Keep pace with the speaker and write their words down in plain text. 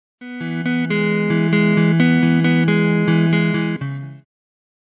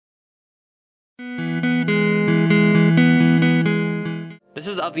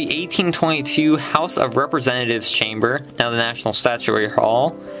of the 1822 House of Representatives chamber, now the National Statuary Hall,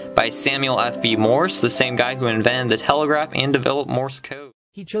 by Samuel F.B. Morse, the same guy who invented the telegraph and developed Morse code.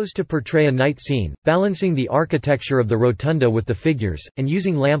 He chose to portray a night scene, balancing the architecture of the rotunda with the figures, and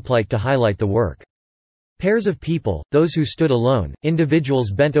using lamplight to highlight the work. Pairs of people, those who stood alone,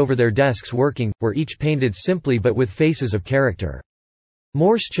 individuals bent over their desks working, were each painted simply but with faces of character.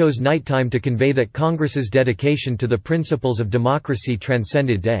 Morse chose nighttime to convey that Congress's dedication to the principles of democracy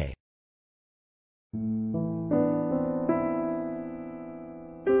transcended day.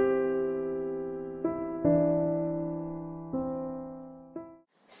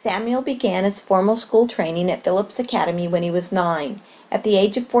 Samuel began his formal school training at Phillips Academy when he was 9. At the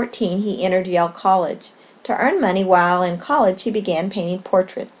age of 14, he entered Yale College. To earn money while in college, he began painting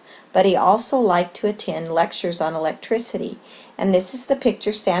portraits, but he also liked to attend lectures on electricity, and this is the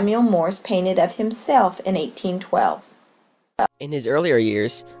picture Samuel Morse painted of himself in 1812. In his earlier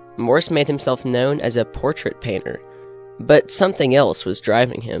years, Morse made himself known as a portrait painter, but something else was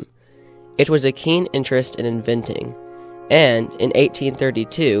driving him. It was a keen interest in inventing, and in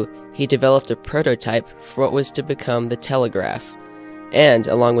 1832 he developed a prototype for what was to become the telegraph, and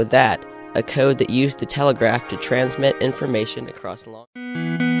along with that, a code that used the telegraph to transmit information across long.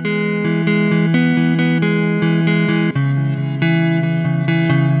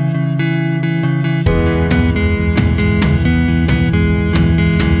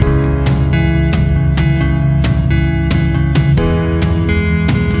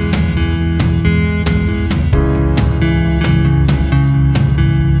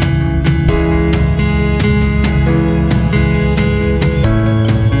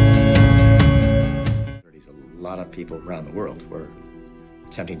 A lot of people around the world were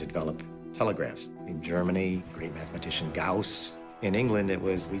attempting to develop telegraphs. In Germany, great mathematician Gauss. In England, it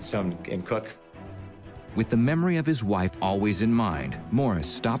was Wheatstone and Cooke. With the memory of his wife always in mind, Morse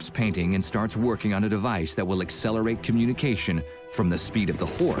stops painting and starts working on a device that will accelerate communication from the speed of the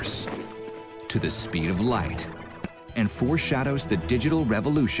horse to the speed of light, and foreshadows the digital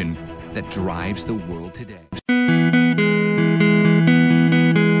revolution that drives the world today.